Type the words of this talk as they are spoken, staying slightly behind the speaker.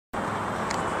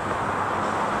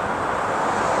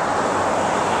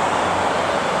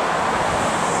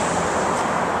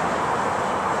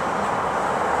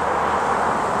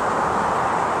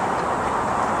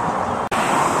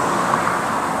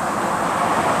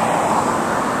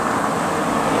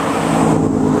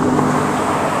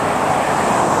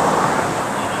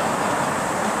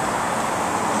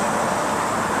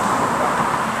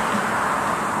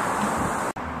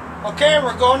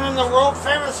going in the world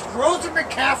famous Rosie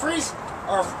McCaffrey's,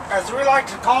 or as we like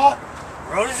to call it,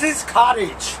 Rosie's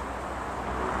Cottage.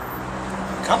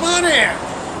 Come on in.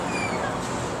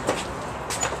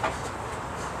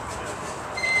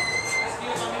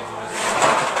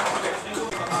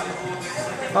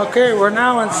 Okay, we're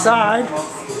now inside,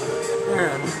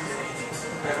 and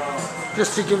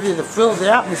just to give you the feel of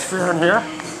the atmosphere in here,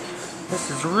 this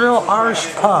is a real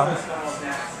Irish pub.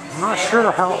 I'm not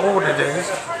sure how old it is,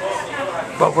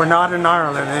 but we're not in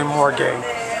Ireland anymore, gang.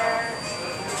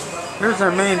 Here's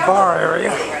our main bar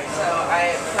area.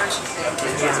 I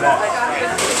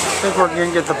think we're going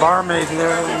to get the barmaid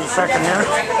there in a second here.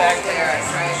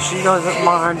 She doesn't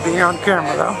mind being on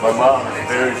camera though. My mom is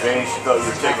very vain. She thought you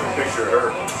were taking a picture of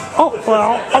her. Oh,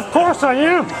 well, of course I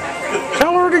am.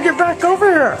 Tell her to get back over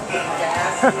here.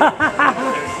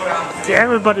 See,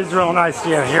 everybody's real nice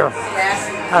in here.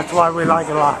 That's why we like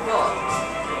it a lot.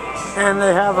 And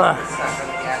they have a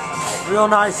real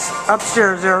nice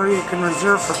upstairs area you can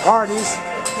reserve for parties.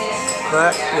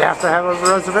 But you have to have a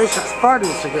reservation for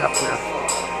parties to get up there.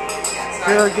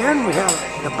 Here again we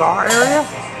have the bar area.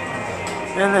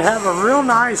 And they have a real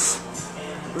nice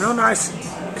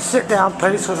sit-down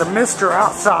place with a mister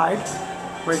outside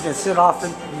where you can sit off the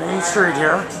main street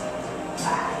here.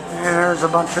 And there's a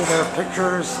bunch of their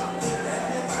pictures.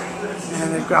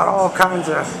 And they've got all kinds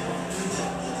of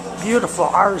beautiful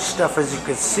Irish stuff, as you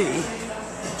can see.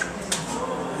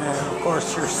 And of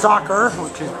course your soccer,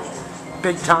 which is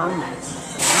big time. I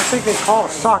think they call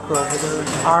it soccer over there in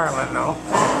Ireland though.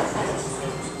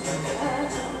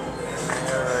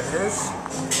 There it is.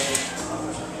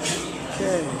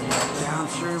 Okay,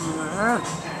 downstream there.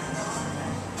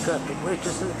 Got the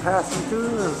waitresses passing through,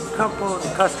 there's a couple of the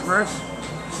customers.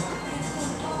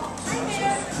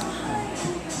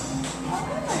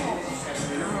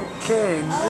 Okay.